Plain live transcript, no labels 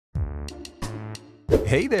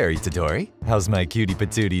Hey there, Itadori. How's my cutie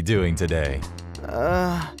patootie doing today?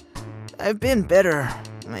 I've been better,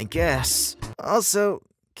 I guess. Also,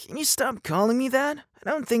 can you stop calling me that? I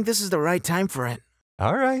don't think this is the right time for it.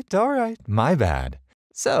 Alright, my bad.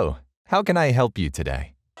 So, how can I help you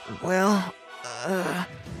today? Well,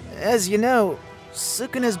 as you know,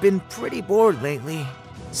 Sukuna's been pretty bored lately.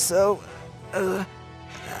 So,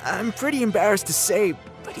 I'm pretty embarrassed to say,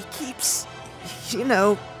 but he keeps,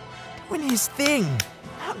 doing his thing.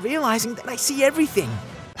 Not realizing that I see everything.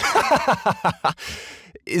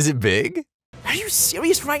 Is it big? Are you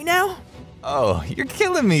serious right now? Oh, you're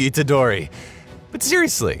killing me, Itadori. But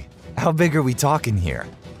seriously, how big are we talking here?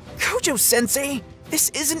 Gojo-sensei, this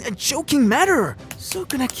isn't a joking matter.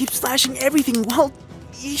 Sukuna keeps slashing everything while,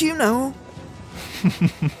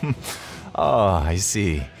 Oh, I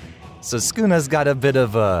see. So Sukuna's got a bit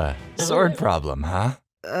of a sword problem, huh?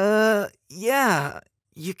 Yeah,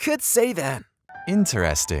 you could say that.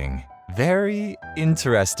 Interesting. Very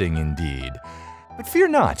interesting indeed. But fear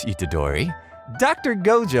not, Itadori. Dr.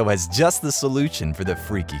 Gojo has just the solution for the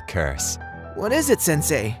freaky curse. What is it,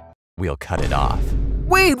 Sensei? We'll cut it off.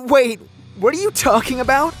 Wait, what are you talking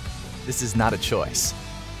about? This is not a choice.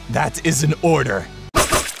 That is an order.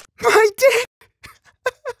 My dick!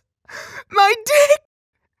 My dick!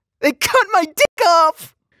 They cut my dick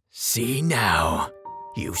off! See now,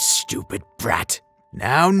 you stupid brat.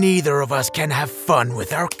 Now neither of us can have fun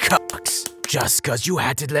with our cocks, just 'cause you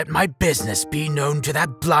had to let my business be known to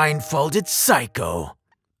that blindfolded psycho.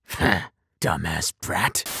 Dumbass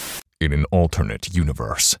brat. In an alternate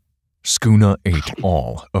universe, Sukuna ate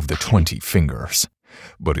all of the 20 fingers,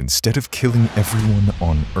 but instead of killing everyone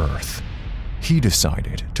on Earth, he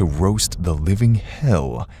decided to roast the living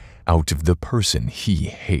hell out of the person he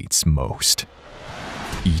hates most.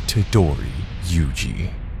 Itadori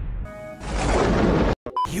Yuji.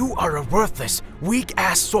 You are a worthless,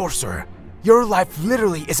 weak-ass sorcerer. Your life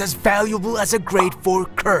literally is as valuable as a grade 4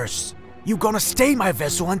 curse. You gonna stay my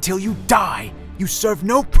vessel until you die. You serve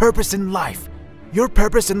no purpose in life. Your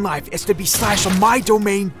purpose in life is to be slashed on my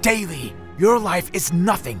domain daily. Your life is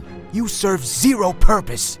nothing. You serve zero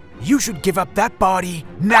purpose. You should give up that body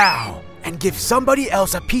now and give somebody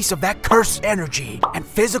else a piece of that cursed energy and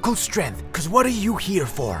physical strength, 'cause what are you here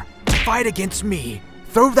for? To fight against me.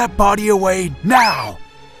 Throw that body away now.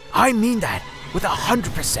 I mean that with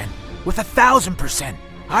 100%, with 1,000%.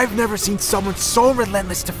 I've never seen someone so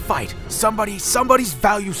relentless to fight. Somebody's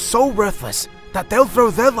value so worthless that they'll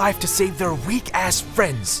throw their life to save their weak-ass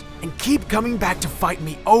friends and keep coming back to fight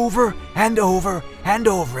me over and over and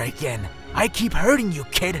over again. I keep hurting you,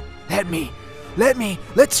 kid.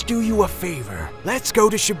 Let's do you a favor. Let's go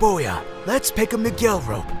to Shibuya. Let's pick a Miguel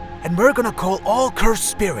rope, and we're gonna call all cursed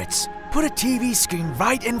spirits. Put a TV screen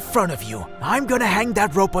right in front of you. I'm gonna hang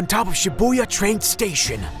that rope on top of Shibuya train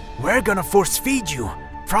station. We're gonna force feed you.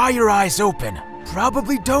 Pry your eyes open.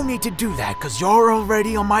 Probably don't need to do that, 'cause you're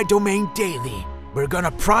already on my domain daily. We're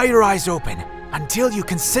gonna pry your eyes open until you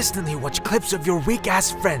consistently watch clips of your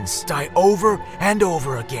weak-ass friends die over and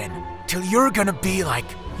over again. Till you're gonna be like,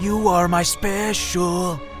 you are my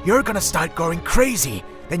special. You're gonna start going crazy.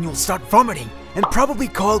 Then you'll start vomiting and probably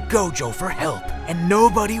call Gojo for help. And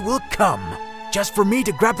nobody will come. Just for me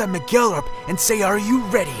to grab that Miguel up and say, are you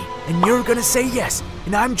ready? And you're gonna say yes,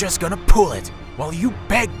 and I'm just gonna pull it while you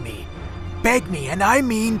beg me, and I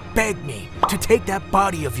mean beg me, to take that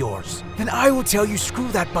body of yours. Then I will tell you, screw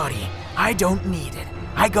that body. I don't need it.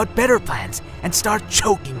 I got better plans, and start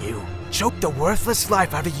choking you. Choke the worthless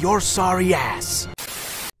life out of your sorry ass.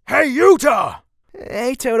 Hey, Yuta!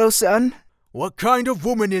 Hey, Toto-san. What kind of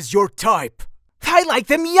woman is your type? I like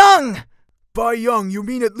them young! By young, you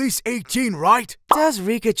mean at least 18, right? Does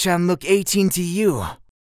Rika-chan look 18 to you?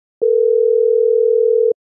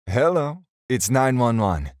 Hello, it's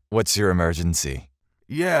 911. What's your emergency?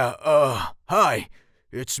 Yeah, hi.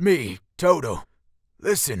 It's me, Toto.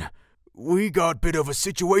 Listen, we got a bit of a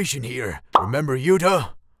situation here. Remember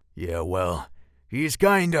Yuta? Yeah, well, he's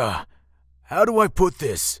kinda... How do I put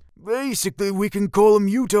this? Basically, we can call him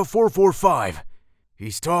Yuta445.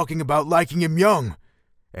 He's talking about liking him young.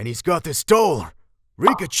 And he's got this doll,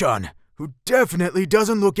 Rika-chan, who definitely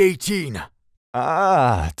doesn't look 18.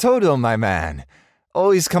 Ah, Toto, my man.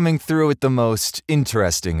 Always coming through with the most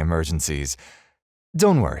interesting emergencies.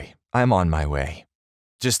 Don't worry, I'm on my way.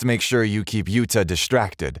 Just make sure you keep Yuta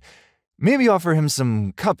distracted. Maybe offer him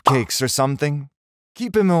some cupcakes or something.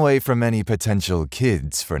 Keep him away from any potential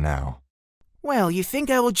kids for now. Well, you think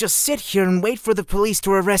I will just sit here and wait for the police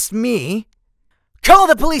to arrest me? Call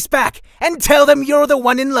the police back and tell them you're the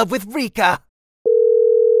one in love with Rika!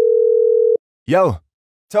 Yo,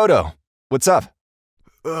 Toto, what's up?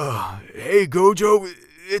 Hey Gojo,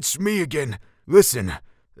 it's me again. Listen,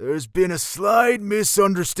 there's been a slight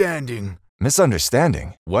misunderstanding.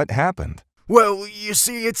 Misunderstanding? What happened? Well, you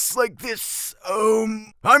see, it's like this,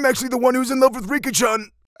 I'm actually the one who's in love with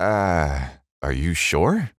Rika-chan. Are you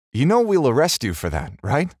sure? You know we'll arrest you for that,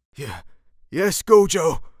 right? Yeah. Yes,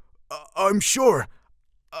 Gojo. I'm sure.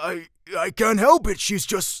 I can't help it. She's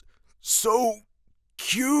just so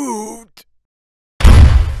cute.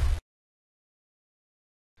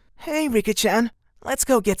 Hey, Rika-chan. Let's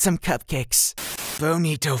go get some cupcakes.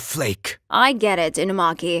 Bonito flake. I get it,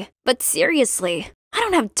 Inumaki. But seriously, I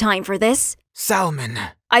don't have time for this. Salmon.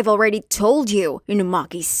 I've already told you,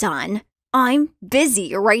 Inumaki-san. I'm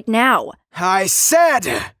busy right now. I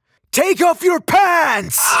said, take off your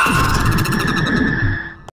pants!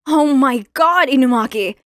 Oh my god,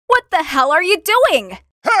 Inumaki! What the hell are you doing?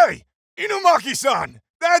 Hey! Inumaki-san!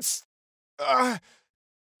 That's...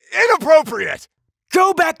 inappropriate!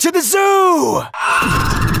 Go back to the zoo!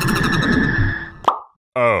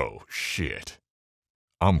 Oh, shit.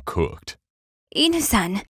 I'm cooked.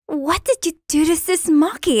 Inu-san, what did you do to this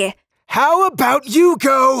Maki? How about you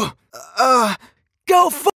go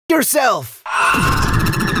f*** yourself!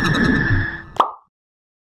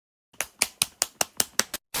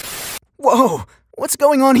 Whoa, what's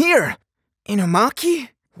going on here? Inumaki?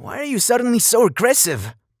 Why are you suddenly so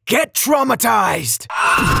aggressive? Get traumatized!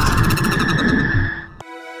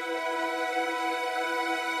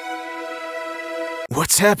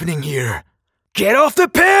 What's happening here? Get off the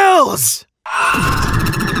pills!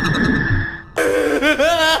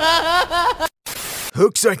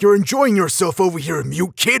 Looks like you're enjoying yourself over here,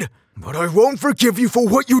 mute kid. But I won't forgive you for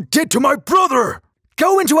what you did to my brother!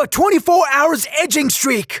 Go into a 24 hours edging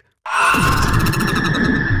streak!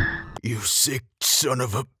 You sick son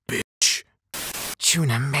of a bitch.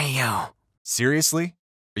 Tuna mayo. Seriously?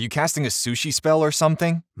 Are you casting a sushi spell or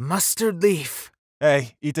something? Mustard leaf.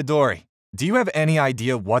 Hey, Itadori, do you have any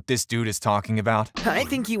idea what this dude is talking about? I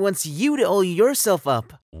think he wants you to oil yourself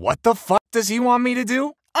up. What the fuck does he want me to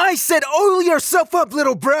do? I said oil yourself up,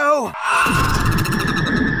 little bro!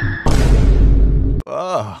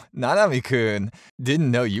 Oh, Nanami-kun.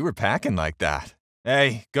 Didn't know you were packing like that.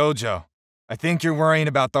 Hey, Gojo. I think you're worrying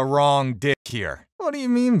about the wrong dick here. What do you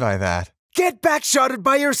mean by that? Get backshotted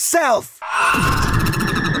by yourself!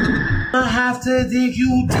 I have to dig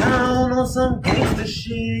you down on some gangster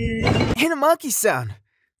shit. Inumaki-san,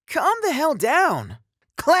 calm the hell down.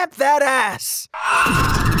 Clap that ass!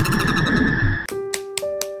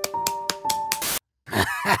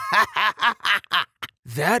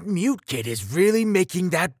 That mute kid is really making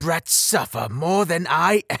that brat suffer more than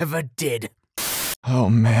I ever did. Oh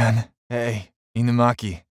man. Hey,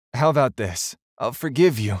 Inumaki, how about this? I'll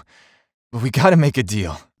forgive you, but we gotta make a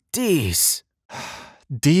deal. D's.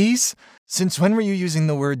 D's? Since when were you using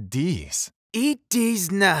the word D's? Eat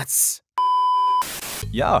these nuts.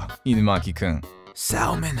 Yeah, Inumaki-kun.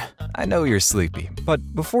 Salmon. I know you're sleepy,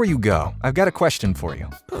 but before you go, I've got a question for you.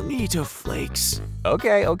 Bonito flakes.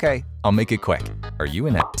 Okay. I'll make it quick. Are you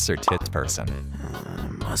an ass or tits person?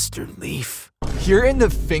 Mustard leaf. You're into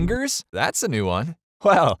fingers? That's a new one.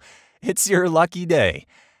 Well, it's your lucky day.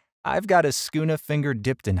 I've got a skuna finger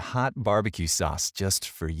dipped in hot barbecue sauce just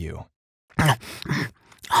for you.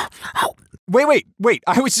 Wait,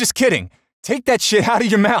 I was just kidding. Take that shit out of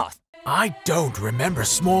your mouth. I don't remember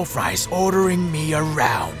Small Fries ordering me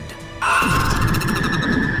around.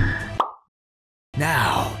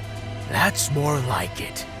 Now, that's more like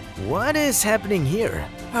it. What is happening here?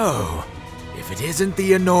 Oh, if it isn't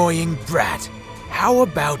the annoying brat, how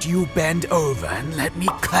about you bend over and let me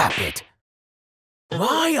clap it?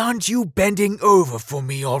 Why aren't you bending over for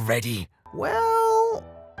me already? Well,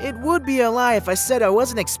 it would be a lie if I said I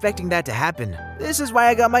wasn't expecting that to happen. This is why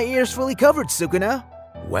I got my ears fully covered, Sukuna.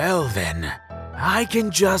 Well then, I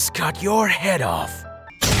can just cut your head off.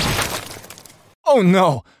 Oh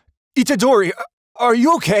no! Itadori, are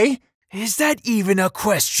you okay? Is that even a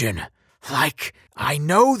question? Like, I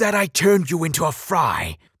know that I turned you into a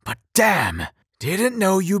fry, but damn, didn't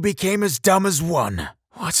know you became as dumb as one.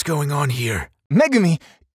 What's going on here? Megumi,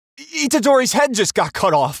 Itadori's head just got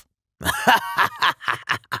cut off.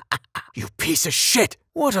 You piece of shit!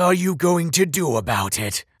 What are you going to do about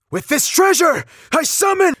it? With this treasure, I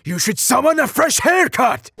summon! You should summon a fresh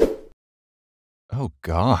haircut! Oh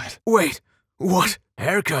god. Wait, what?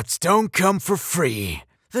 Haircuts don't come for free.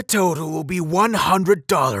 The total will be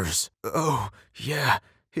 $100. Oh, yeah,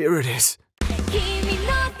 here it is.